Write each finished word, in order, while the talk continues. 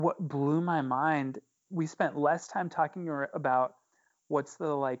What blew my mind, we spent less time talking about what's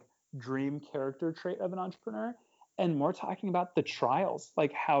the dream character trait of an entrepreneur and more talking about the trials,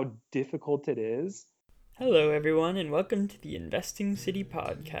 like how difficult it is. Hello, everyone, and welcome to the Investing City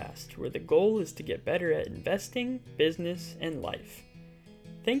podcast, where the goal is to get better at investing, business, and life.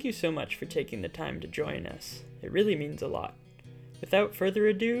 Thank you so much for taking the time to join us. It really means a lot. Without further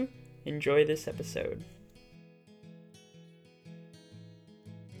ado, enjoy this episode.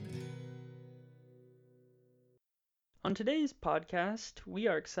 On today's podcast, we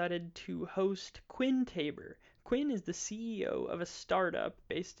are excited to host Quinn Tabor. Quinn is the CEO of a startup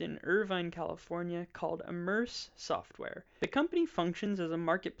based in Irvine, California called Immerse Software. The company functions as a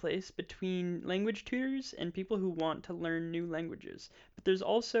marketplace between language tutors and people who want to learn new languages. But there's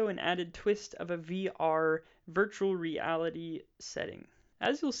also an added twist of a VR virtual reality setting.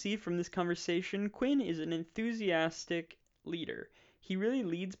 As you'll see from this conversation, Quinn is an enthusiastic leader. He really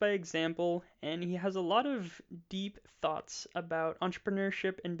leads by example, and he has a lot of deep thoughts about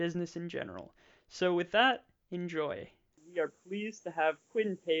entrepreneurship and business in general. So with that, enjoy. We are pleased to have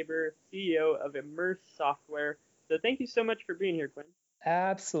Quinn Tabor, CEO of Immerse Software. So thank you so much for being here, Quinn.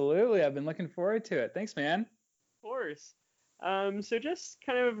 Absolutely. I've been looking forward to it. Thanks, man. Of course. So just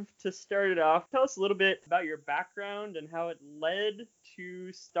kind of to start it off, tell us a little bit about your background and how it led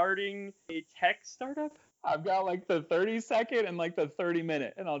to starting a tech startup. I've got the 30-second and the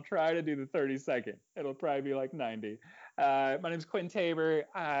 30-minute, and I'll try to do the 30-second. It'll probably be 90. My name's Quinn Tabor.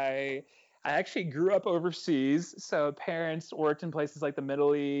 I actually grew up overseas. So parents worked in places like the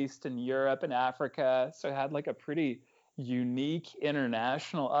Middle East and Europe and Africa. So I had a pretty unique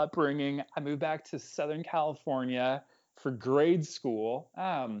international upbringing. I moved back to Southern California for grade school,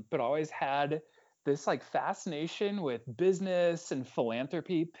 but always had this fascination with business and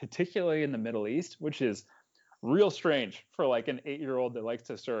philanthropy, particularly in the Middle East, which is real strange for an 8-year-old that likes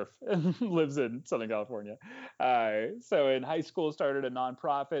to surf and lives in Southern California. So in high school, started a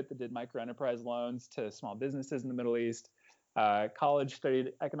nonprofit that did microenterprise loans to small businesses in the Middle East. College,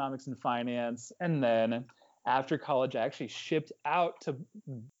 studied economics and finance. And then after college, I actually shipped out to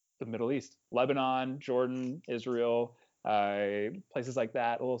the Middle East, Lebanon, Jordan, Israel, places like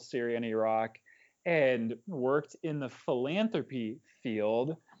that, a little Syria and Iraq, and worked in the philanthropy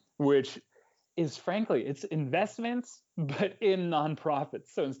field, which is frankly, it's investments, but in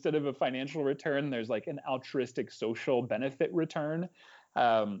nonprofits. So instead of a financial return, there's an altruistic social benefit return.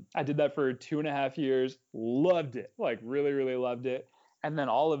 I did that for 2.5 years, loved it, really, really loved it. And then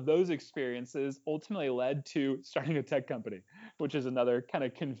all of those experiences ultimately led to starting a tech company, which is another kind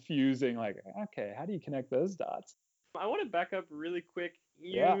of confusing, okay, how do you connect those dots? I want to back up really quick.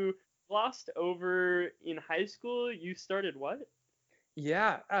 You glossed over in high school. You started what?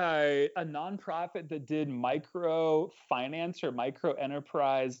 Yeah, a nonprofit that did micro finance or micro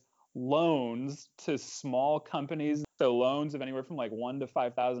enterprise loans to small companies. So loans of anywhere from $1,000 to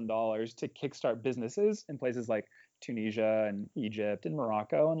 $5,000 to kickstart businesses in places like Tunisia and Egypt and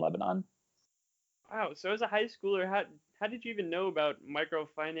Morocco and Lebanon. Wow. So as a high schooler, how did you even know about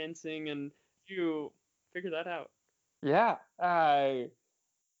microfinancing, and did you figure that out? Yeah, I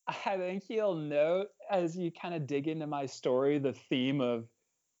think you'll note as you kind of dig into my story the theme of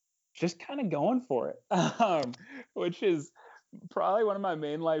just kind of going for it, which is probably one of my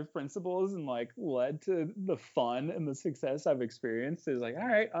main life principles and led to the fun and the success I've experienced is all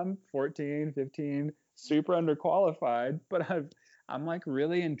right, I'm 14, 15, super underqualified, but I'm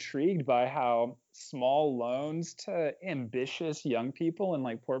really intrigued by how small loans to ambitious young people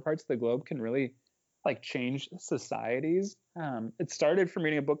in poor parts of the globe can really change societies. It started from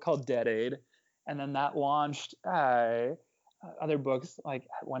reading a book called Debt Aid, and then that launched other books like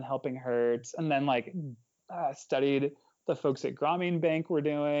When Helping Hurts, and then studied the folks at Grameen Bank were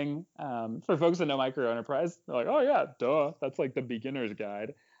doing. For folks that know micro enterprise, they're oh yeah, duh, that's the beginner's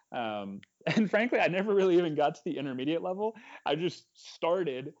guide. And frankly, I never really even got to the intermediate level. I just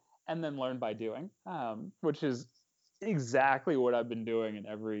started and then learned by doing, which is exactly what I've been doing in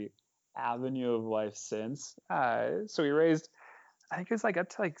every avenue of life since. So we raised, I think it was up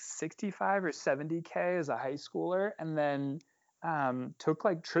to 65 or 70K as a high schooler, and then took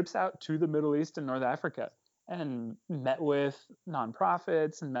trips out to the Middle East and North Africa and met with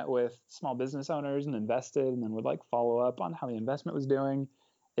nonprofits and met with small business owners and invested, and then would follow up on how the investment was doing.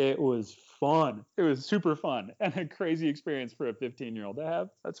 It was fun. It was super fun and a crazy experience for a 15-year-old to have.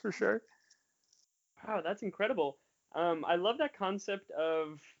 That's for sure. Wow, that's incredible. I love that concept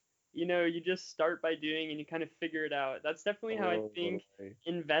of, you just start by doing and you kind of figure it out. That's definitely how I think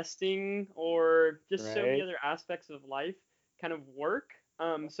investing or just so many other aspects of life kind of work.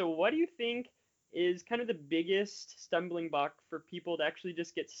 So what do you think is kind of the biggest stumbling block for people to actually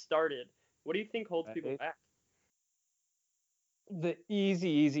just get started? What do you think holds people Right? back? The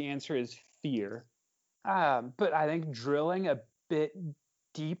easy answer is fear. But I think drilling a bit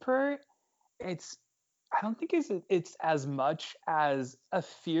deeper, it's I don't think it's as much as a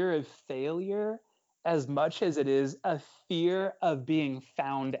fear of failure as much as it is a fear of being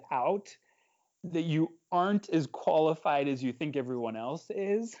found out, that you aren't as qualified as you think everyone else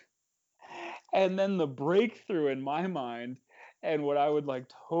is. And then the breakthrough in my mind, and what I would like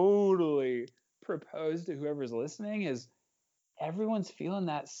totally propose to whoever's listening, is everyone's feeling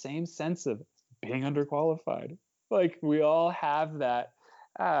that same sense of being underqualified. Like we all have uh,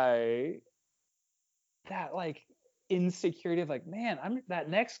 that like insecurity of like, man, I'm that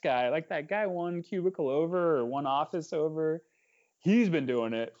next guy, like that guy one cubicle over or one office over. He's been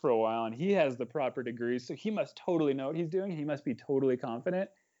doing it for a while and he has the proper degrees, so he must totally know what he's doing. He must be totally confident.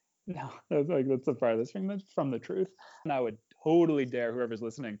 No, that's the farthest thing from the truth. And I would totally dare whoever's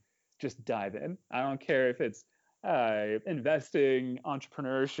listening, just dive in. I don't care if it's investing,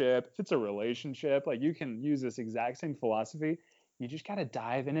 entrepreneurship, if it's a relationship. Like you can use this exact same philosophy. You just got to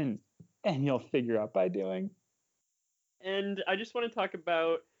dive in and you'll figure out by doing. And I just want to talk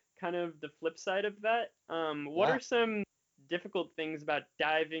about kind of the flip side of that. What Yeah. are some difficult things about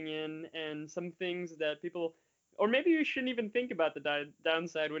diving in, and some things that people, or maybe you shouldn't even think about the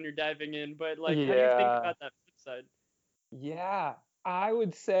downside when you're diving in, but like, how do you think Yeah. about that flip side? Yeah. I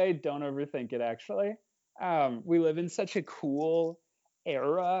would say don't overthink it, actually. We live in such a cool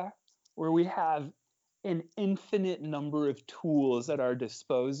era where we have an infinite number of tools at our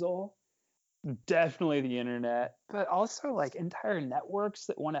disposal. Definitely the internet, but also like entire networks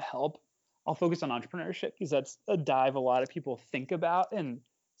that want to help. I'll focus on entrepreneurship because that's a dive a lot of people think about. And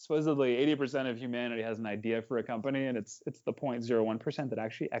supposedly 80% of humanity has an idea for a company, and it's the 0.01% that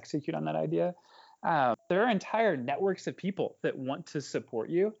actually execute on that idea. There are entire networks of people that want to support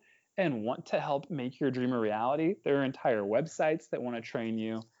you and want to help make your dream a reality. There are entire websites that want to train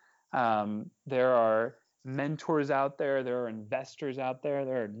you. There are mentors out there, there are investors out there,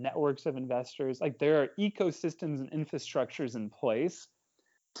 there are networks of investors. Like there are ecosystems and infrastructures in place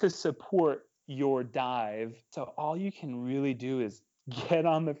to support your dive. So all you can really do is get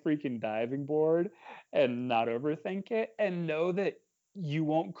on the freaking diving board and not overthink it and know that you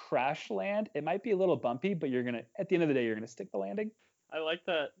won't crash land. It might be a little bumpy, but you're going to at the end of the day you're going to stick the landing. I like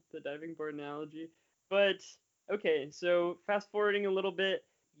that, the diving board analogy. But okay, so fast forwarding a little bit,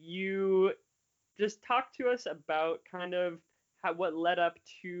 you just talk to us about kind of what led up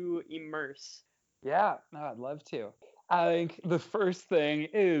to Immerse. Yeah, no, I'd love to. I think the first thing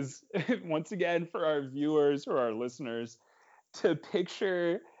is, once again, for our viewers or our listeners, to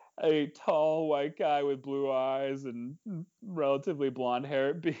picture a tall white guy with blue eyes and relatively blonde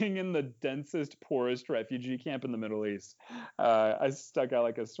hair being in the densest, poorest refugee camp in the Middle East. I stuck out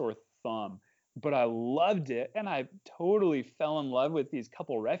like a sore thumb, but I loved it. And I totally fell in love with these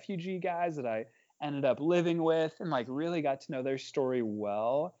couple refugee guys that I ended up living with and like really got to know their story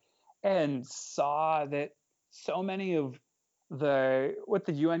well and saw that so many of the what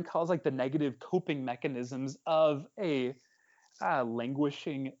the UN calls like the negative coping mechanisms of a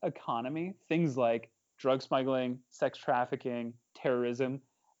languishing economy, things like drug smuggling, sex trafficking, terrorism,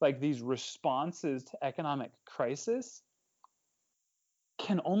 like these responses to economic crisis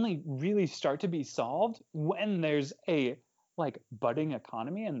can only really start to be solved when there's a like budding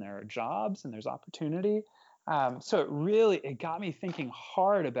economy and there are jobs and there's opportunity. So it got me thinking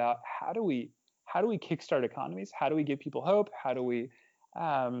hard about how do we kickstart economies? How do we give people hope? How do we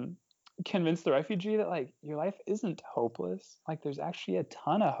um, convince the refugee that like your life isn't hopeless? Like there's actually a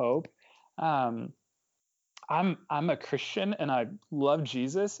ton of hope. Um, I'm a Christian and I love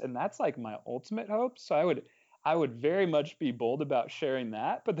Jesus, and that's like my ultimate hope. So I would very much be bold about sharing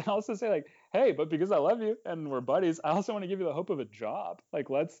that, but then also say like, hey, but because I love you and we're buddies, I also want to give you the hope of a job. Like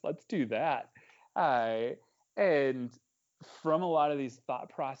let's do that. Uh, and from a lot of these thought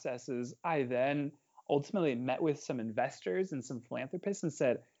processes, I then ultimately met with some investors and some philanthropists and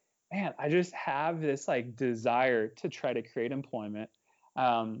said, man, I just have this like desire to try to create employment.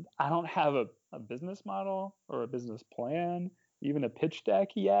 I don't have a business model or a business plan, even a pitch deck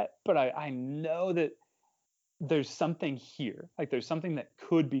yet, but I know that there's something here. Like there's something that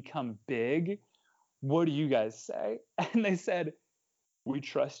could become big. What do you guys say? And they said, we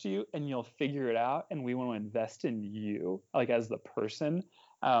trust you and you'll figure it out. And we want to invest in you, like as the person,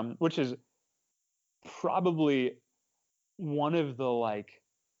 which is probably one of the like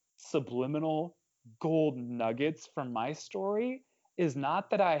subliminal gold nuggets from my story is not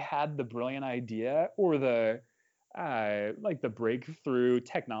that I had the brilliant idea or the like the breakthrough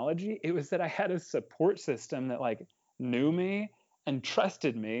technology. It was that I had a support system that like knew me and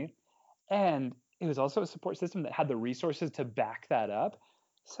trusted me, and it was also a support system that had the resources to back that up.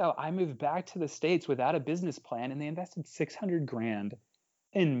 So I moved back to the States without a business plan, and they invested 600 grand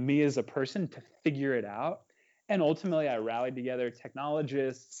in me as a person to figure it out. And ultimately, I rallied together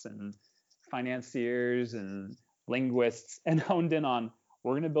technologists and financiers and linguists and honed in on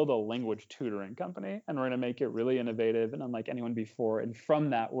we're going to build a language tutoring company and we're going to make it really innovative and unlike anyone before. And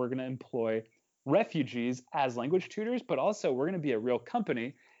from that, we're going to employ refugees as language tutors, but also we're going to be a real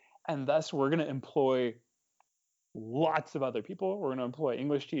company. And thus, we're going to employ lots of other people. We're going to employ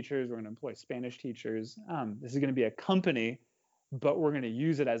English teachers. We're going to employ Spanish teachers. This is going to be a company, but we're going to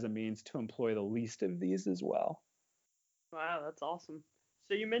use it as a means to employ the least of these as well. Wow, that's awesome.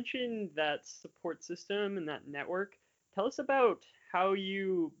 So you mentioned that support system and that network. Tell us about how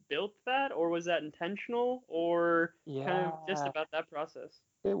you built that, or was that intentional, or kind of just Yeah, about that process?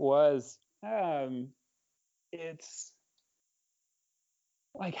 it was. It's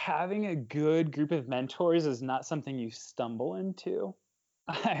like having a good group of mentors is not something you stumble into.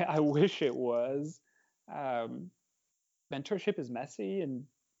 I wish it was. Um, Mentorship is messy and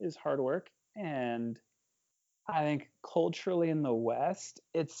is hard work. And I think culturally in the West,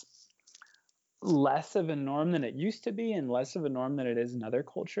 it's less of a norm than it used to be and less of a norm than it is in other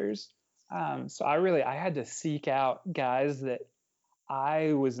cultures. So I had to seek out guys that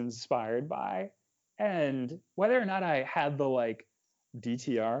I was inspired by, and whether or not I had the like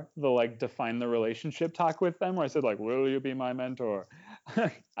DTR, the like define the relationship talk with them, where I said like, "Will you be my mentor?"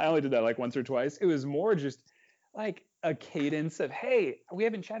 I only did that like once or twice. It was more just like a cadence of, "Hey, we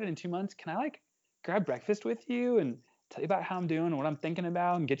haven't chatted in 2 months. Can I like grab breakfast with you and tell you about how I'm doing and what I'm thinking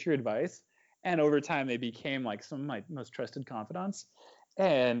about and get your advice?" And over time, they became like some of my most trusted confidants.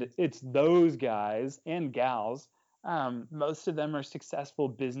 And it's those guys and gals, most of them are successful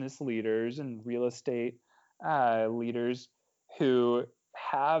business leaders and real estate leaders who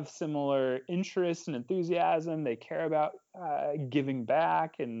have similar interests and enthusiasm. They care about giving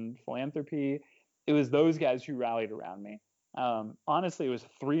back and philanthropy. It was those guys who rallied around me. Honestly, it was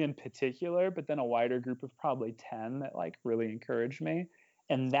three in particular, but then a wider group of probably 10 that like really encouraged me.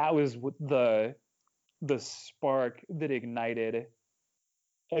 And that was the spark that ignited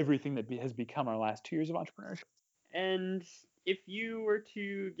everything that has become our last 2 years of entrepreneurship. And if you were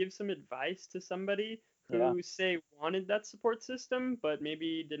to give some advice to somebody Yeah, who, say, wanted that support system but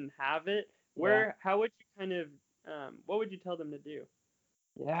maybe didn't have it, yeah, how would you kind of, what would you tell them to do?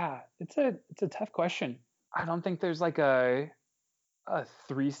 yeah. It's a tough question. I don't think there's like a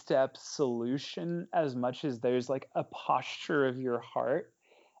three-step solution as much as there's like a posture of your heart,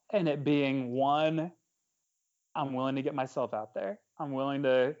 and it being one, I'm willing to get myself out there. I'm willing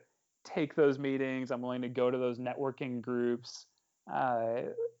to take those meetings. I'm willing to go to those networking groups. Uh,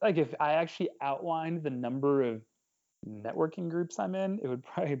 like if I actually outlined the number of networking groups I'm in, it would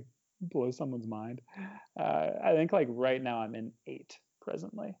probably blow someone's mind. I think like right now I'm in 8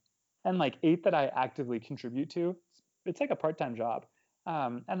 presently, and like 8 that I actively contribute to. It's like a part-time job.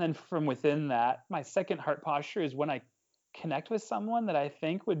 And then from within that, my second heart posture is when I connect with someone that I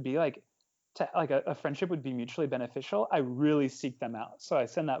think would be like to like a friendship would be mutually beneficial. I really seek them out. So I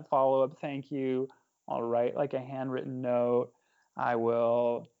send that follow-up thank you. I'll write like a handwritten note. I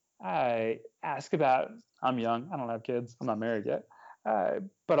will I ask about I'm young. I don't have kids. I'm not married yet.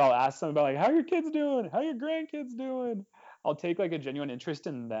 But I'll ask them about like how are your kids doing? How are your grandkids doing? I'll take like a genuine interest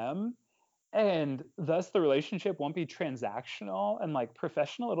in them, and thus the relationship won't be transactional and like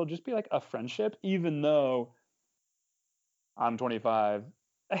professional. It'll just be like a friendship, even though I'm 25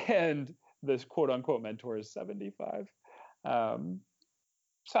 and this quote unquote mentor is 75. Um,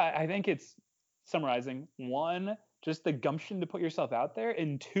 so I think it's summarizing one, just the gumption to put yourself out there,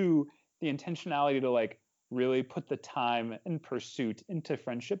 and two, the intentionality to like really put the time and pursuit into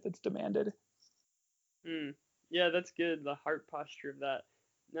friendship that's demanded. Hmm. Yeah, that's good. The heart posture of that.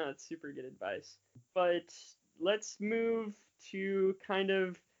 No, it's super good advice. But let's move to kind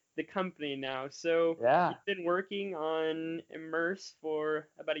of the company now. So Yeah. you've been working on Immerse for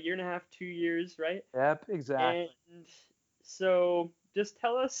about a year and a half, 2 years, right? Yep. Exactly. And so just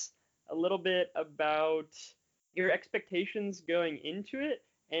tell us a little bit about your expectations going into it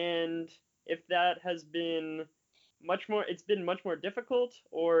and if that has been it's been much more difficult,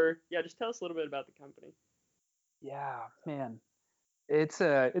 or yeah, just tell us a little bit about the company. Yeah, man. It's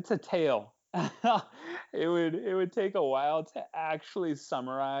a tale. It would take a while to actually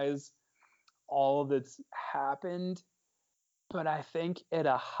summarize all that's happened, but I think at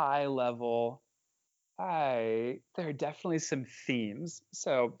a high level, I there are definitely some themes.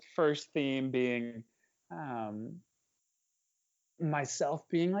 So first theme being um, myself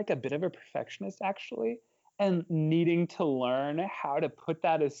being like a bit of a perfectionist actually, and needing to learn how to put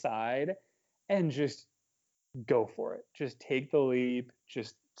that aside and just go for it. Just take the leap,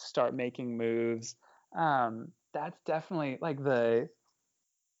 just start making moves. That's definitely like the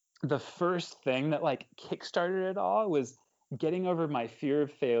first thing that like kickstarted it all was getting over my fear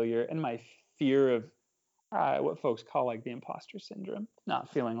of failure and my fear of what folks call like the imposter syndrome, not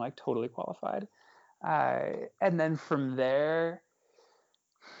feeling like totally qualified. And then from there,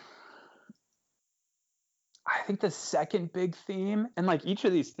 I think the second big theme, and like each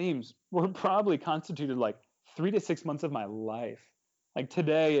of these themes were probably constituted like 3 to 6 months of my life. Like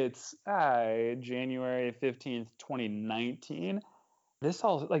today, it's January 15th, 2019.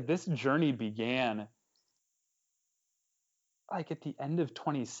 This journey began like at the end of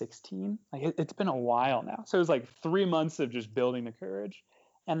 2016. Like it's been a while now. So it was like 3 months of just building the courage,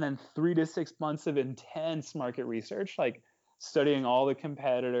 and then 3 to 6 months of intense market research, like studying all the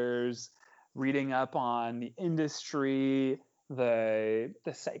competitors, reading up on the industry, the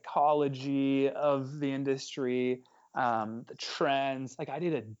psychology of the industry, the trends. Like I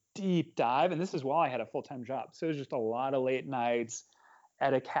did a deep dive, and this is while I had a full time job. So it was just a lot of late nights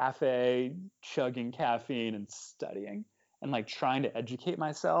at a cafe, chugging caffeine and studying and like trying to educate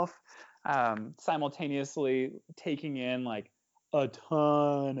myself, simultaneously taking in like a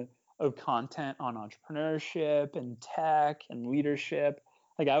ton of content on entrepreneurship and tech and leadership.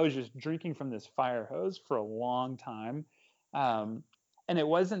 Like I was just drinking from this fire hose for a long time. Um, and it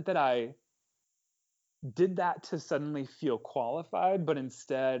wasn't that I did that to suddenly feel qualified, but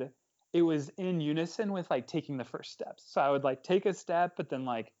instead it was in unison with like taking the first steps. So I would like take a step, but then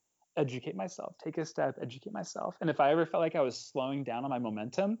like educate myself, take a step, educate myself. And if I ever felt like I was slowing down on my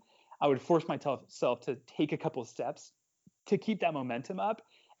momentum, I would force myself to take a couple steps to keep that momentum up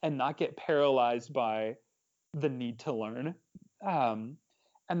and not get paralyzed by the need to learn. Um,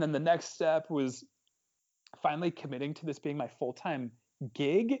 and then the next step was finally committing to this being my full time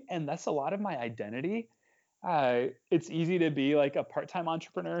gig. And that's a lot of my identity. It's easy to be like a part time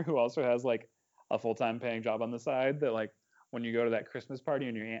entrepreneur who also has like a full time paying job on the side that, like, when you go to that Christmas party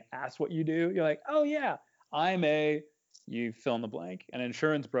and your aunt asks what you do, you're like, oh, yeah, I'm you fill in the blank, an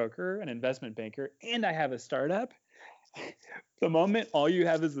insurance broker, an investment banker, and I have a startup. The moment all you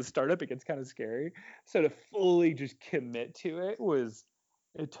have is the startup, it gets kind of scary. So to fully just commit to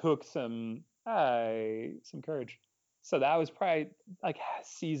it took some courage. So that was probably like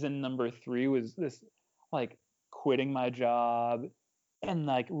season number 3 was this like quitting my job and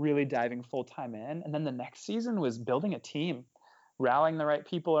like really diving full time in. And then the next season was building a team, rallying the right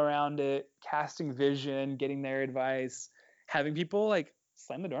people around it, casting vision, getting their advice, having people like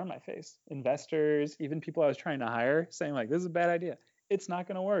slam the door in my face, investors, even people I was trying to hire, saying like, this is a bad idea, it's not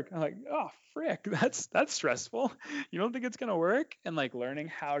going to work. I'm like, oh frick, that's stressful. You don't think it's going to work? And like learning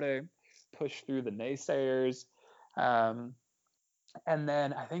how to push through the naysayers. um, and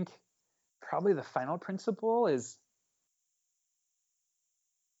then I think probably the final principle is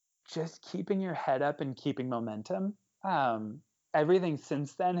just keeping your head up and keeping momentum. um, Everything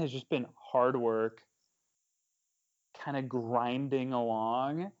since then has just been hard work, kind of grinding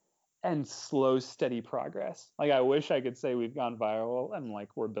along, and slow, steady progress. Like I wish I could say we've gone viral and like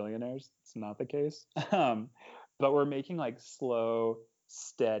we're billionaires. It's not the case. But we're making like slow,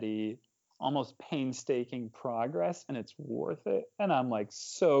 steady, almost painstaking progress, and it's worth it. And I'm like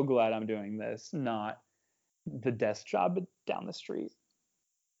so glad I'm doing this, not the desk job down the street.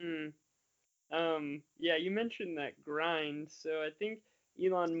 Mm. Yeah, you mentioned that grind. So I think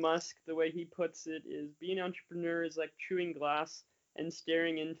Elon Musk, the way he puts it, is being an entrepreneur is like chewing glass and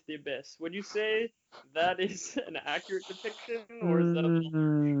staring into the abyss. Would you say that is an accurate depiction, or is that a little harsh?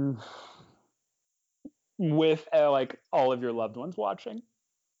 Mm, with like all of your loved ones watching.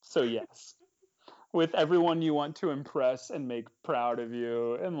 So yes, with everyone you want to impress and make proud of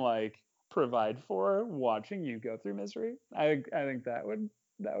you and like provide for watching you go through misery. I think that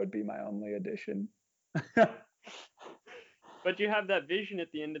would be my only addition. But you have that vision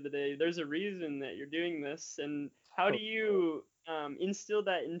at the end of the day. There's a reason that you're doing this, and how do you instill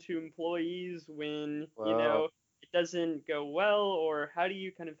that into employees when Well, it doesn't go well, or how do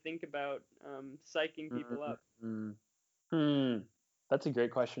you kind of think about psyching people up? mm, hmm. That's a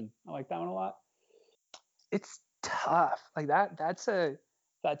great question. I like that one a lot. It's tough. Like that's a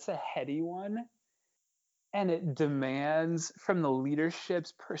heady one, and it demands from the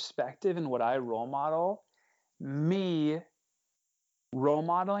leadership's perspective and what I role model, me role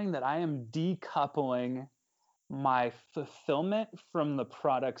modeling that I am decoupling my fulfillment from the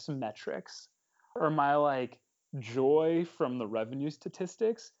product's metrics, or my like joy from the revenue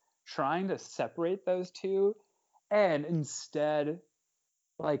statistics, trying to separate those two and instead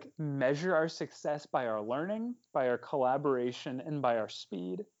like measure our success by our learning, by our collaboration, and by our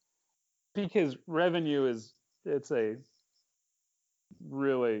speed. Because revenue is it's a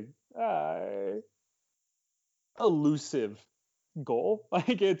really elusive goal.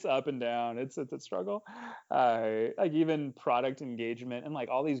 Like it's up and down. It's a struggle. Like even product engagement and like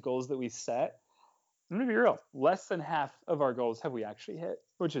all these goals that we set. I'm gonna be real. Less than half of our goals have we actually hit,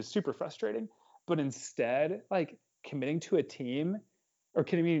 which is super frustrating. But instead, like committing to a team or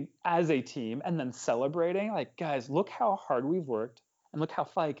committing as a team and then celebrating, like guys, look how hard we've worked and look how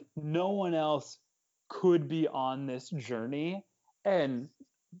like no one else could be on this journey and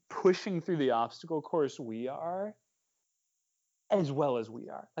pushing through the obstacle course we are as well as we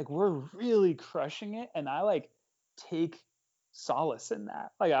are. Like we're really crushing it, and I like take solace in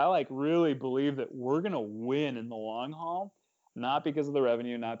that. Like I like really believe that we're gonna win in the long haul, not because of the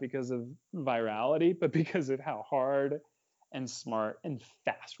revenue, not because of virality, but because of how hard and smart and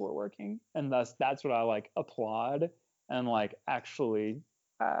fast we're working. And thus that's what I like applaud and like actually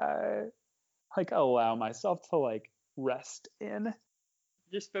uh like allow myself to like rest in.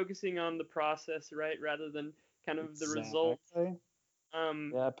 Just focusing on the process, right, rather than kind of the result. Exactly.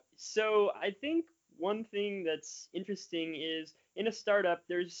 Um, Yep. so I think one thing that's interesting is in a startup,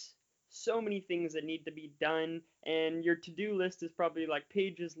 there's so many things that need to be done, and your to-do list is probably like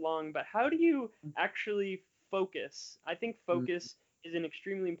pages long. But how do you actually focus? I think Mm, focus is an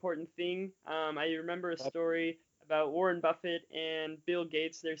extremely important thing. I remember a yep. story about Warren Buffett and Bill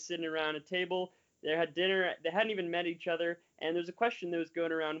Gates. They're sitting around a table. They had dinner. They hadn't even met each other, and there's a question that was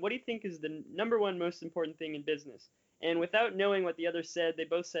going around. What do you think is the number one most important thing in business? And without knowing what the other said, they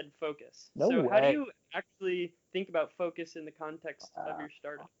both said focus. No So, how do way. you actually think about focus in the context of Uh, your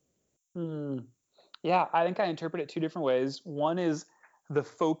startup? hmm. Yeah, I think I interpret it two different ways. One is the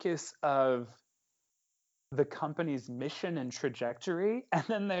focus of the company's mission and trajectory, and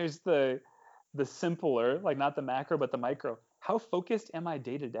then there's the simpler, like not the macro but the micro. How focused am I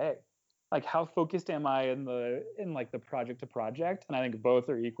day to day? Like how focused am I in like the project to project? And I think both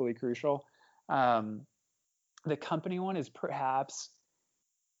are equally crucial. Um, the company one is perhaps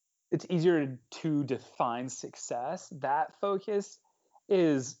it's easier to define success. That focus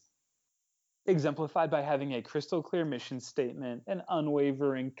is exemplified by having a crystal clear mission statement, an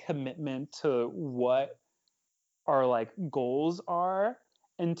unwavering commitment to what our like goals are,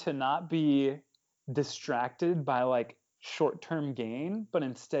 and to not be distracted by like short-term gain, but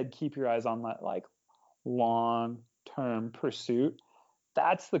instead keep your eyes on that like long-term pursuit.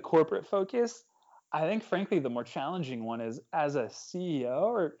 That's the corporate focus. I think frankly the more challenging one is as a CEO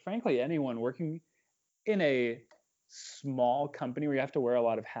or frankly anyone working in a small company where you have to wear a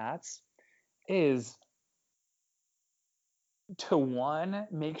lot of hats is to one,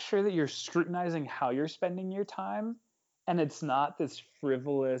 make sure that you're scrutinizing how you're spending your time and it's not this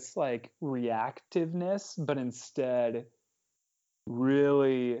frivolous like reactiveness, but instead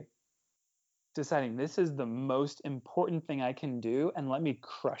really deciding this is the most important thing I can do and let me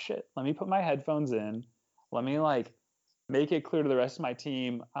crush it. Let me put my headphones in. Let me like make it clear to the rest of my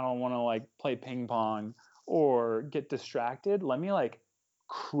team I don't want to like play ping pong or get distracted. Let me like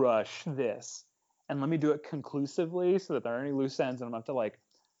crush this and let me do it conclusively so that there aren't any loose ends and I'm gonna have to like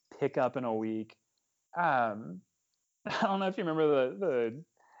pick up in a week. Um, I don't know if you remember the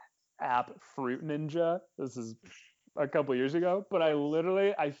app Fruit Ninja. This is a couple years ago, but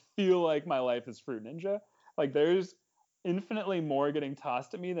I feel like my life is Fruit Ninja. Like there's infinitely more getting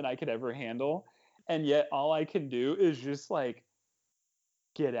tossed at me than I could ever handle, and yet all I can do is just like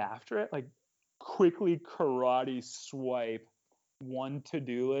get after it, like quickly karate swipe one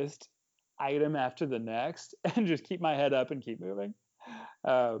to-do list item after the next and just keep my head up and keep moving.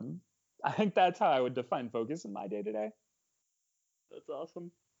 Um, I think that's how I would define focus in my day to day. That's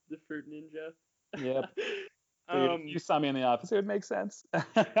awesome. The Fruit Ninja. Yep. Figured if you um, saw me in the office, it would make sense. so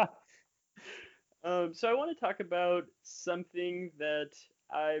I want to talk about something that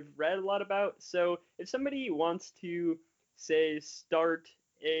I've read a lot about. So if somebody wants to, say, start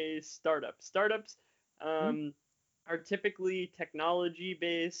a startup, startups um, are typically technology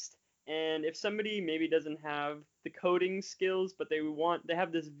based. And if somebody maybe doesn't have the coding skills, but they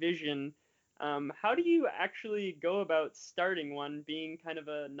have this vision, how do you actually go about starting one, being kind of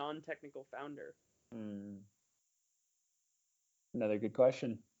a non-technical founder? Hmm. Another good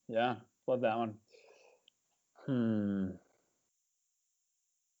question. Yeah, love that one. Hmm.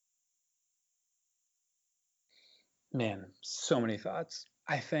 Man, so many thoughts.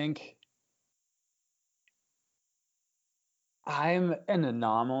 I think I'm an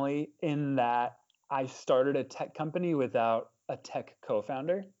anomaly in that I started a tech company without a tech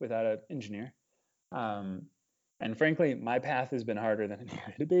co-founder without an engineer. Um, and frankly, my path has been harder than it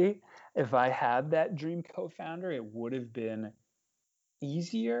needed to be. If I had that dream co-founder, it would have been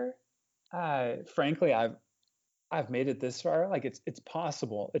easier. Frankly, I've made it this far. Like it's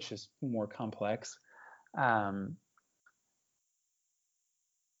possible. It's just more complex. Um,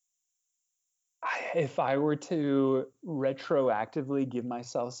 if I were to retroactively give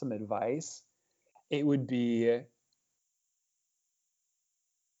myself some advice, it would be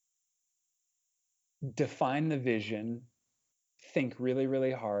define the vision, think really,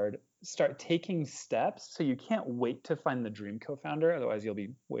 really hard, start taking steps. So you can't wait to find the dream co-founder, otherwise you'll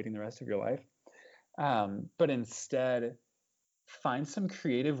be waiting the rest of your life. But instead, find some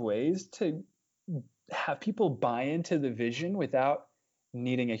creative ways to have people buy into the vision without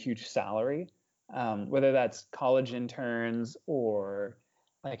needing a huge salary, whether that's college interns or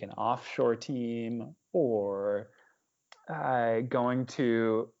like an offshore team or going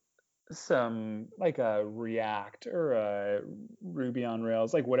to some like a React or a Ruby on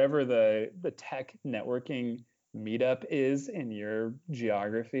Rails, like whatever the tech networking meetup is in your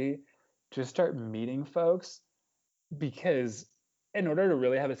geography, just start meeting folks because in order to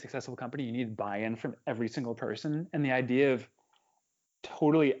really have a successful company, you need buy-in from every single person. And the idea of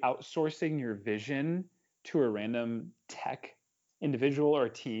totally outsourcing your vision to a random tech individual or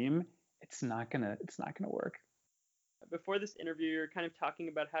team, it's not gonna work. Before this interview, you're kind of talking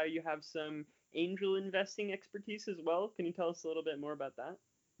about how you have some angel investing expertise as well. Can you tell us a little bit more about that?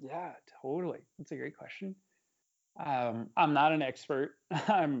 Yeah, totally. That's a great question. I'm not an expert.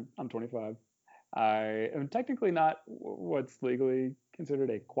 I'm 25. I am technically not what's legally considered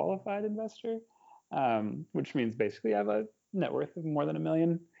a qualified investor, which means basically I have a net worth of more than $1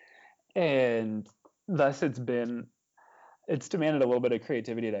 million, and thus it's demanded a little bit of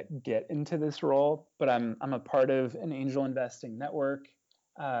creativity to get into this role. But I'm a part of an angel investing network.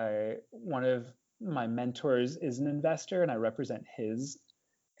 One of my mentors is an investor, and I represent his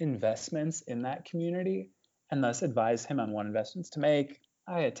investments in that community and thus advise him on what investments to make.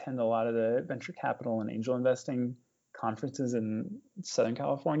 I attend a lot of the venture capital and angel investing conferences in Southern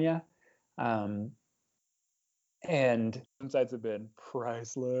California. Um, and insights have been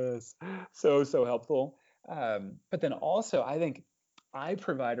priceless, so helpful. But then also, I think I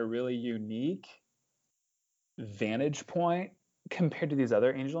provide a really unique vantage point compared to these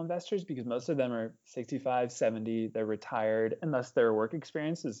other angel investors because most of them are 65, 70, they're retired, and thus their work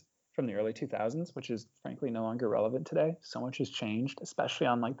experience is from the early 2000s, which is frankly no longer relevant today. So much has changed, especially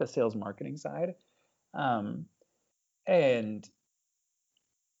on like the sales marketing side. Um, and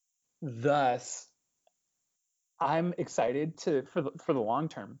thus I'm excited for the long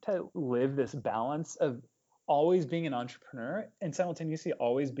term to live this balance of always being an entrepreneur and simultaneously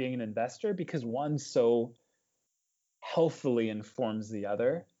always being an investor because one so healthily informs the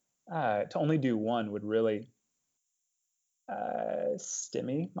other. To only do one would really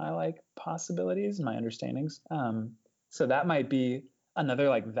stymie my like possibilities, my understandings. So that might be another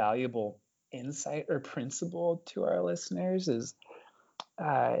like valuable insight or principle to our listeners is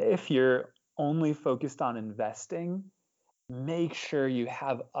if you're only focused on investing, make sure you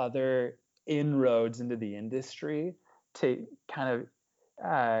have other inroads into the industry to kind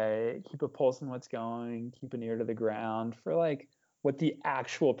of keep a pulse on what's going, keep an ear to the ground for like what the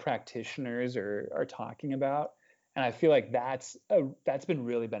actual practitioners are talking about. And I feel like that's been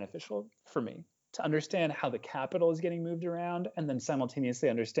really beneficial for me to understand how the capital is getting moved around and then simultaneously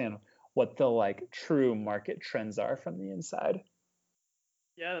understand what the like true market trends are from the inside.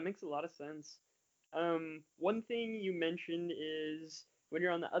 Yeah, that makes a lot of sense. One thing you mentioned is when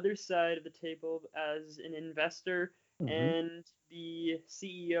you're on the other side of the table as an investor Mm-hmm. and the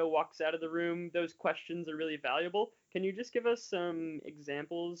CEO walks out of the room, those questions are really valuable. Can you just give us some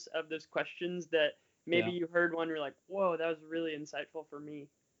examples of those questions that maybe Yeah. you heard one, you're like, whoa, that was really insightful for me?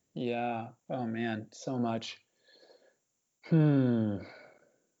 Yeah. Oh man, so much. Hmm.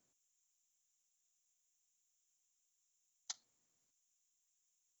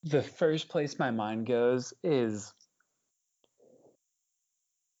 The first place my mind goes is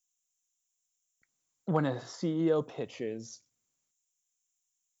when a CEO pitches,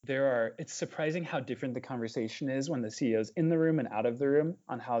 it's surprising how different the conversation is when the CEO's in the room and out of the room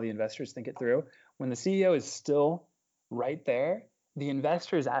on how the investors think it through. When the CEO is still right there, the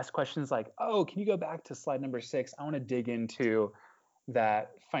investors ask questions like, oh, can you go back to slide number 6? I want to dig into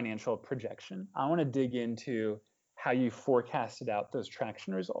that financial projection. I want to dig into how you forecasted out those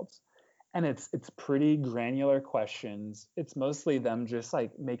traction results. And it's pretty granular questions. It's mostly them just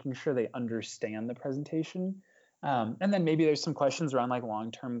like making sure they understand the presentation. And then maybe there's some questions around like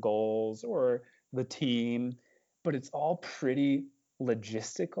long-term goals or the team. but it's all pretty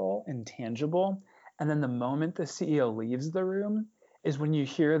logistical and tangible. And then the moment the CEO leaves the room is when you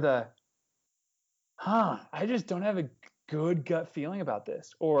hear I just don't have a good gut feeling about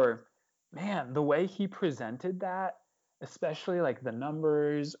this. Or, man, the way he presented that, especially like the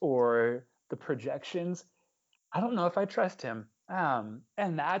numbers or the projections, I don't know if I trust him. And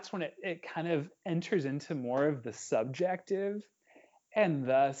that's when it kind of enters into more of the subjective. And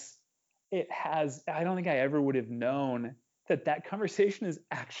thus, I don't think I ever would have known that conversation is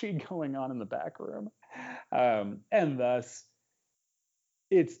actually going on in the back room. And thus,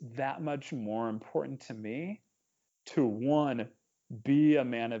 it's that much more important to me to one, be a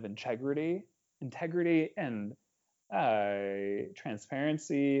man of integrity and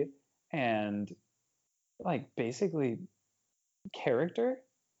transparency and like basically character.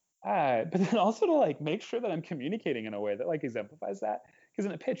 But then also to like make sure that I'm communicating in a way that like exemplifies that. Because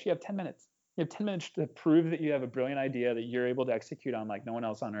in a pitch, you have 10 minutes. You have 10 minutes to prove that you have a brilliant idea that you're able to execute on like no one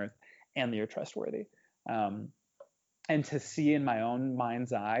else on earth and that you're trustworthy. Um, and to see in my own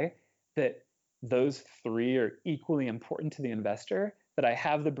mind's eye that those three are equally important to the investor, that I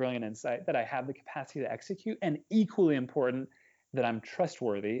have the brilliant insight, that I have the capacity to execute, and equally important that I'm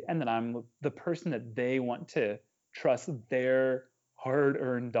trustworthy and that I'm the person that they want to trust their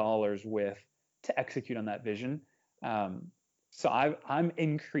hard-earned dollars with to execute on that vision. Um, so I'm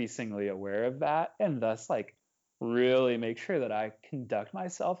increasingly aware of that, and thus like really make sure that I conduct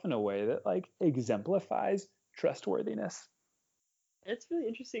myself in a way that like exemplifies trustworthiness. It's really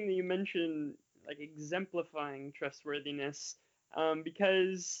interesting that you mention like exemplifying trustworthiness,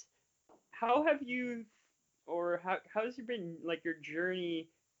 because how have you, or how has you been like your journey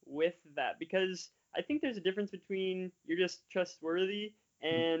with that? Because I think there's a difference between you're just trustworthy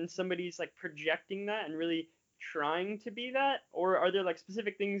and somebody's like projecting that and really trying to be that, or are there like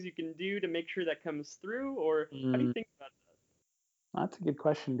specific things you can do to make sure that comes through, or how do you Mm, think about that's a good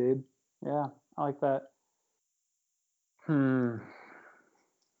question, dude. Yeah, I like that. Hmm.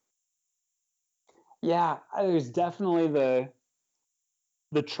 Yeah, there's definitely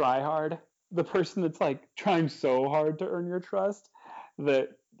the try hard, the person that's like trying so hard to earn your trust that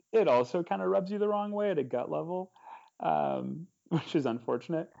it also kind of rubs you the wrong way at a gut level, which is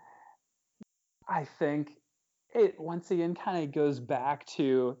unfortunate. I think it once again kind of goes back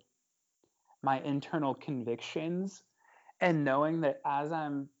to my internal convictions and knowing that as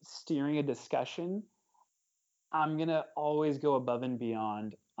I'm steering a discussion, I'm going to always go above and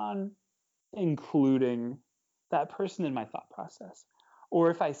beyond on including that person in my thought process. Or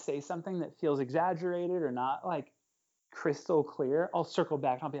if I say something that feels exaggerated or not like crystal clear, I'll circle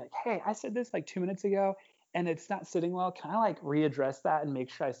back and I'll be like, hey, I said this like 2 minutes ago and it's not sitting well. Can I like readdress that and make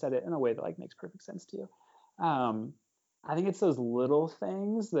sure I said it in a way that like makes perfect sense to you? I think it's those little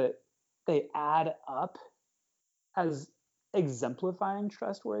things that they add up as exemplifying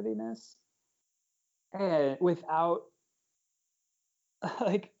trustworthiness and without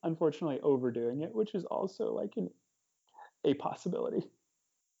like unfortunately overdoing it, which is also like a possibility.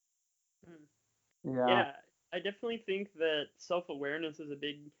 that? Yeah. Yeah, I definitely think that self-awareness is a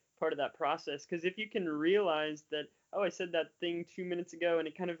big part of that process, because if you can realize that, oh, I said that thing 2 minutes ago and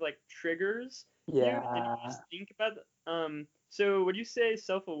it kind of like triggers you and you Yeah. just think about so would you say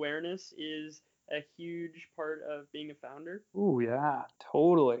self-awareness is a huge part of being a founder? Ooh, yeah,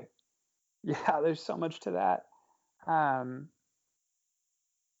 totally. Yeah, there's so much to that. Um,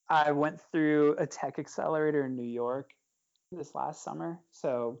 I went through a tech accelerator in New York this last summer,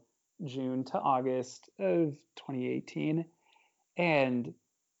 so June to August of 2018. And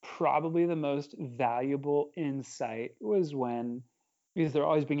probably the most valuable insight was when, because they're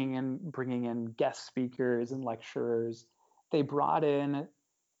always bringing in guest speakers and lecturers, they brought in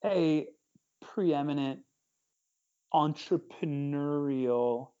a preeminent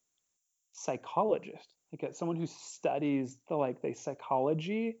entrepreneurial psychologist, like someone who studies the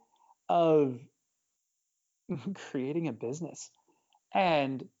psychology of creating a business.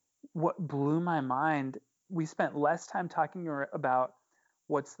 And what blew my mind, we spent less time talking about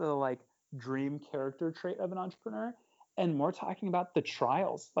what's the like dream character trait of an entrepreneur and more talking about the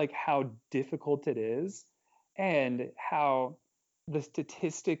trials, like how difficult it is and how the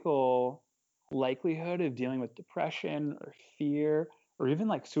statistical likelihood of dealing with depression or fear or even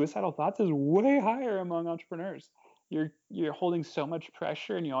like suicidal thoughts is way higher among entrepreneurs. You're holding so much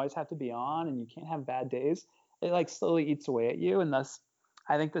pressure and you always have to be on and you can't have bad days. It like slowly eats away at you, and thus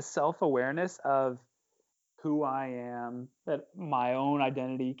I think the self-awareness of who I am, that my own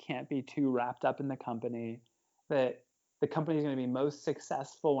identity can't be too wrapped up in the company, that the company is going to be most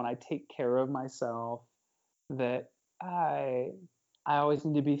successful when I take care of myself, that I I always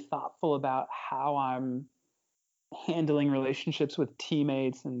need to be thoughtful about how I'm handling relationships with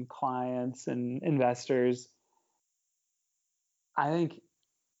teammates and clients and investors. I think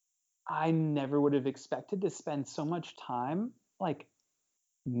I never would have expected to spend so much time like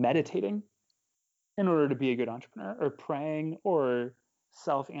meditating in order to be a good entrepreneur, or praying, or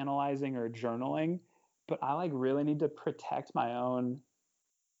self-analyzing, or journaling. But I like really need to protect my own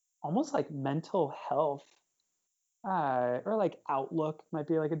almost like mental health, or like outlook might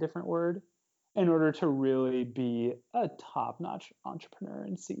be like a different word, in order to really be a top-notch entrepreneur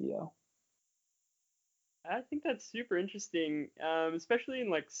and CEO. I think that's super interesting, especially in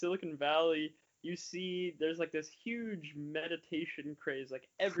like Silicon Valley. You see, there's like this huge meditation craze. Like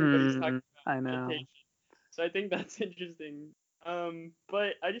everybody's talking I about meditation. know. So I think that's interesting.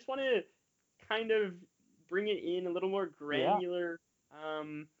 But I just want to kind of bring it in a little more Yeah. granular.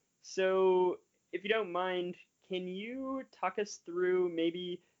 Um, so if you don't mind, can you talk us through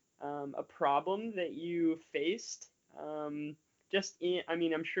maybe a problem that you faced? I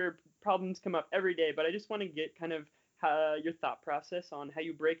mean, I'm sure problems come up every day, but I just want to get kind of your thought process on how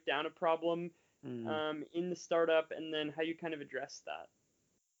you break down a problem Mm. in the startup, and then how you kind of address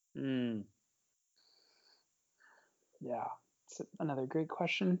that. Mm. Yeah. It's another great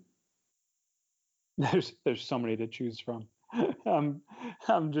question. There's so many to choose from. I'm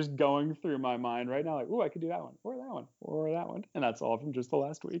I'm just going through my mind right now, like, oh, I could do that one, or that one, or that one, and that's all from just the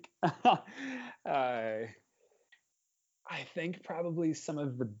last week. I think probably some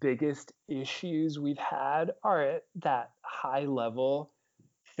of the biggest issues we've had are at that high level.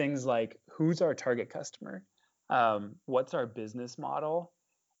 Things like, who's our target customer, what's our business model,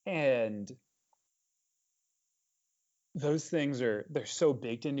 and those things they're so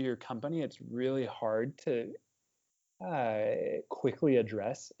baked into your company. It's really hard to quickly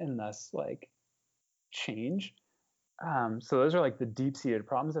address and thus like change. So those are like the deep seated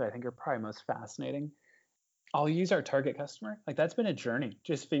problems that I think are probably most fascinating. I'll use our target customer. Like that's been a journey,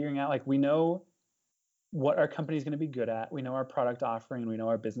 just figuring out like we know what our company is going to be good at, we know our product offering, and we know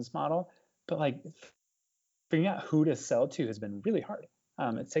our business model, but like figuring out who to sell to has been really hard.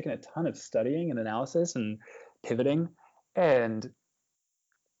 It's taken a ton of studying and analysis and pivoting. And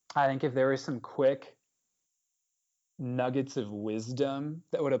I think if there was some quick nuggets of wisdom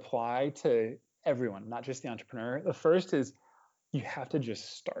that would apply to everyone, not just the entrepreneur. The first is you have to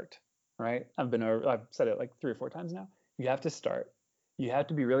just start, right? I've said it like 3 or 4 times now. You have to start. You have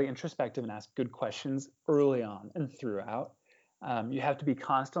to be really introspective and ask good questions early on and throughout. You have to be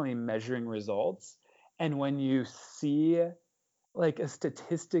constantly measuring results. And when you see like a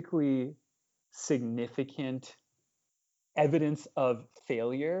statistically significant evidence of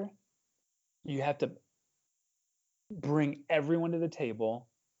failure, you have to bring everyone to the table,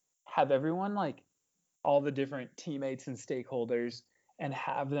 have everyone like all the different teammates and stakeholders, and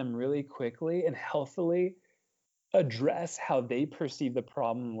have them really quickly and healthily address how they perceive the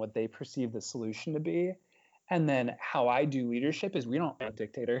problem and what they perceive the solution to be. And then how I do leadership is we don't have a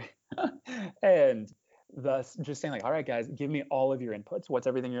dictator. And thus just saying like, all right, guys, give me all of your inputs. What's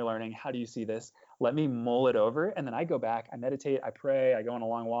everything you're learning? How do you see this? Let me mull it over. And then I go back, I meditate, I pray, I go on a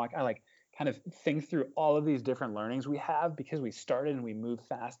long walk. I like kind of think through all of these different learnings we have because we started and we moved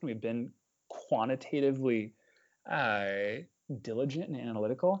fast and we've been quantitatively uh, diligent and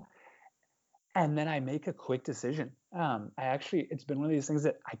analytical. And then I make a quick decision. It's been one of these things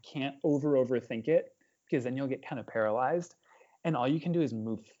that I can't overthink it, because then you'll get kind of paralyzed. And all you can do is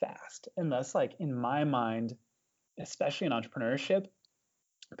move fast. And thus, like in my mind, especially in entrepreneurship,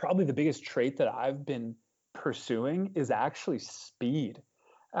 probably the biggest trait that I've been pursuing is actually speed,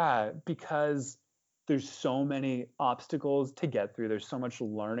 because there's so many obstacles to get through. There's so much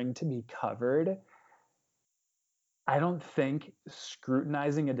learning to be covered. I don't think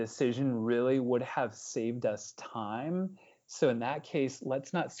scrutinizing a decision really would have saved us time. So in that case,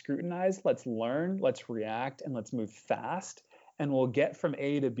 let's not scrutinize, let's learn, let's react, and let's move fast. And we'll get from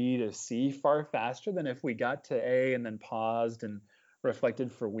A to B to C far faster than if we got to A and then paused and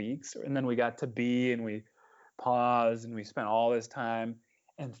reflected for weeks. And then we got to B and we paused and we spent all this time.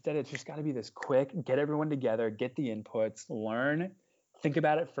 Instead, it's just got to be this quick, get everyone together, get the inputs, learn, think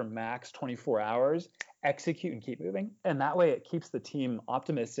about it for max 24 hours, execute, and keep moving. And that way it keeps the team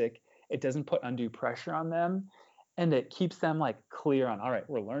optimistic. It doesn't put undue pressure on them. And it keeps them like clear on, all right,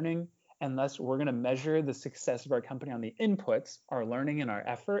 we're learning. And thus we're going to measure the success of our company on the inputs, our learning and our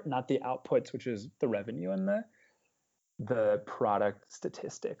effort, not the outputs, which is the revenue and the product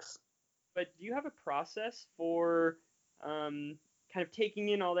statistics. But do you have a process for kind of taking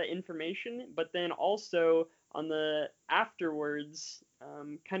in all that information, but then also on the afterwards,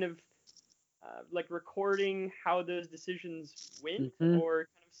 kind of like recording how those decisions went, Mm-hmm. or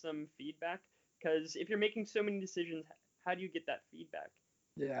kind of some feedback feedback? Because if you're making so many decisions, how do you get that feedback?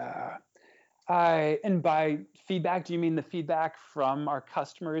 Yeah. And by feedback, do you mean the feedback from our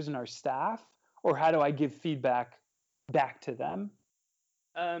customers and our staff? Or how do I give feedback back to them?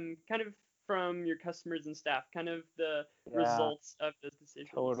 Kind of from your customers and staff, kind of the Yeah, results of those decisions.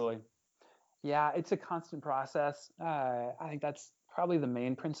 totally. Yeah, it's a constant process. I think that's probably the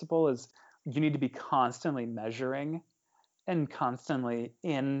main principle is you need to be constantly measuring and constantly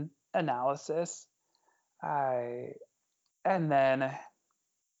in analysis. I and then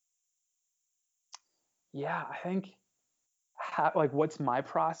yeah, I think like what's my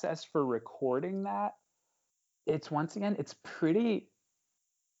process for recording that? It's once again, it's pretty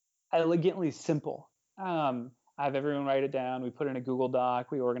elegantly simple. I have everyone write it down. We put it in a Google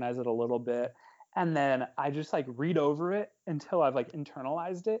Doc. We organize it a little bit, and then I just like read over it until I've like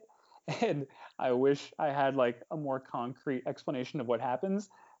internalized it. And I wish I had like a more concrete explanation of what happens,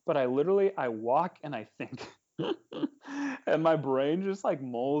 but I walk and I think, and my brain just like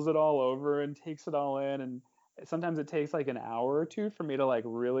mulls it all over and takes it all in. And sometimes it takes like an hour or two for me to like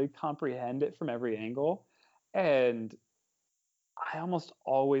really comprehend it from every angle. And I almost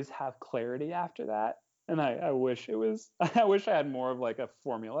always have clarity after that. And I wish it was, I wish I had more of like a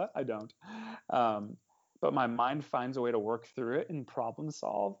formula. I don't. Um, but my mind finds a way to work through it and problem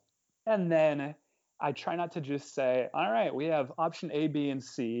solve. And then I try not to just say, all right, we have option A, B, and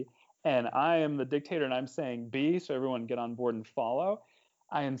C, and I am the dictator and I'm saying B, so everyone get on board and follow.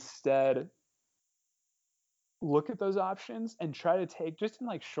 I instead look at those options and try to take just in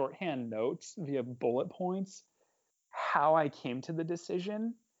like shorthand notes via bullet points how I came to the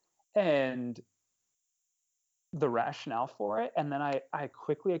decision and the rationale for it, and then I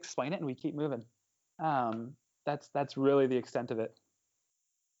quickly explain it and we keep moving. That's really the extent of it.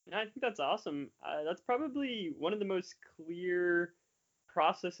 And I think that's awesome. That's probably one of the most clear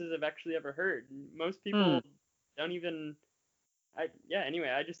processes I've actually ever heard. Most Hmm. people don't even. Yeah. Anyway,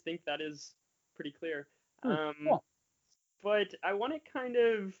 I just think that is pretty clear. Hmm. Um, Cool. but I want to kind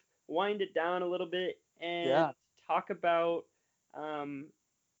of wind it down a little bit and Yeah. talk about um,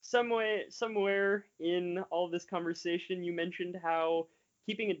 somewhere in all this conversation, you mentioned how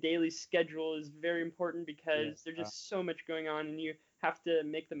keeping a daily schedule is very important Yeah. because there's just so much going on and you have to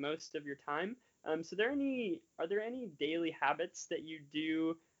make the most of your time. So are there any daily habits that you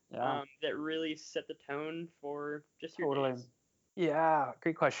do Yeah. that really set the tone for just your Totally. days? Yeah.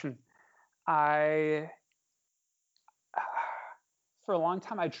 Great question. I for a long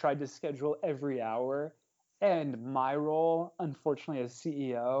time I tried to schedule every hour, and my role, unfortunately, as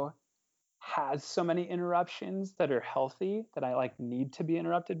CEO, has so many interruptions that are healthy that I like need to be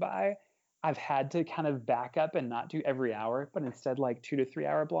interrupted by. I've had to kind of back up and not do every hour, but instead like 2 to 3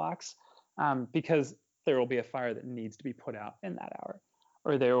 hour blocks, because there will be a fire that needs to be put out in that hour,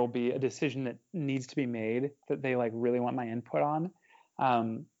 or there will be a decision that needs to be made that they like really want my input on.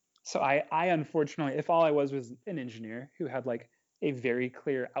 Um, so I unfortunately, if all I was an engineer who had like a very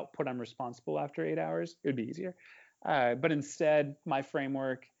clear output I'm responsible after 8 hours, it would be easier. But instead, my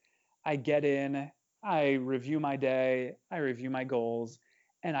framework I get in, I review my day, I review my goals,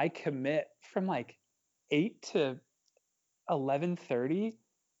 and I commit from like 8 to 11:30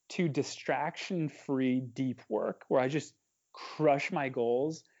 to distraction-free deep work where I just crush my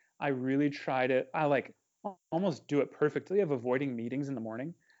goals. I really try to I like almost do it perfectly of avoiding meetings in the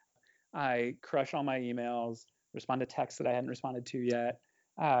morning. I crush all my emails, respond to texts that I hadn't responded to yet.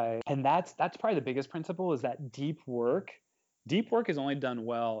 And that's probably the biggest principle is that deep work. Deep work is only done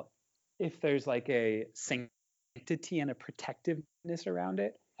well if there's like a sanctity and a protectiveness around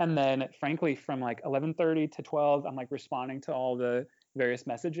it. And then frankly, from like 11:30 to 12, I'm like responding to all the various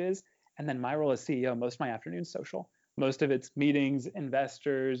messages. And then my role as CEO, most of my afternoon's social. Most of it's meetings,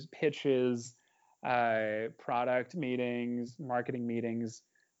 investors, pitches, product meetings, marketing meetings,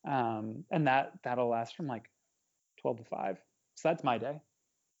 and that'll last from like 12 to 5. So that's my day.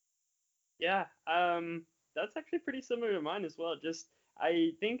 Yeah, that's actually pretty similar to mine as well. Just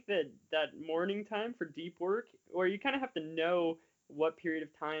I think that that morning time for deep work, where you kind of have to know what period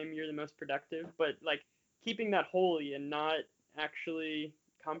of time you're the most productive, but like keeping that holy and not actually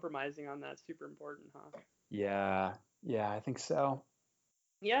compromising on that's super important, huh? Yeah, yeah, I think so.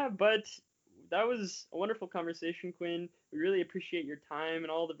 Yeah, but that was a wonderful conversation, Quinn. We really appreciate your time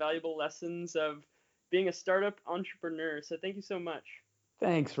and all the valuable lessons of being a startup entrepreneur. So thank you so much.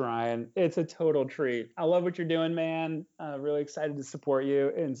 Thanks, Ryan. It's a total treat. I love what you're doing, man. Really excited to support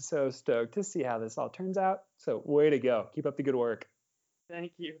you and so stoked to see how this all turns out. So, way to go. Keep up the good work.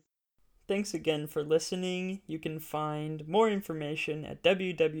 Thank you. thanks again for listening. You can find more information at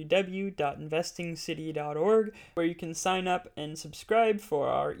www.investingcity.org, where you can sign up and subscribe for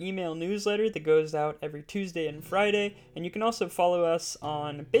our email newsletter that goes out every Tuesday and Friday. And you can also follow us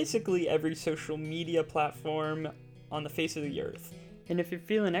on basically every social media platform on the face of the earth. And if you're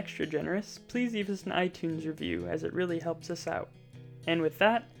feeling extra generous, please leave us an iTunes review, as it really helps us out. And with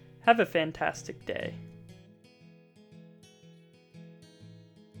that, have a fantastic day.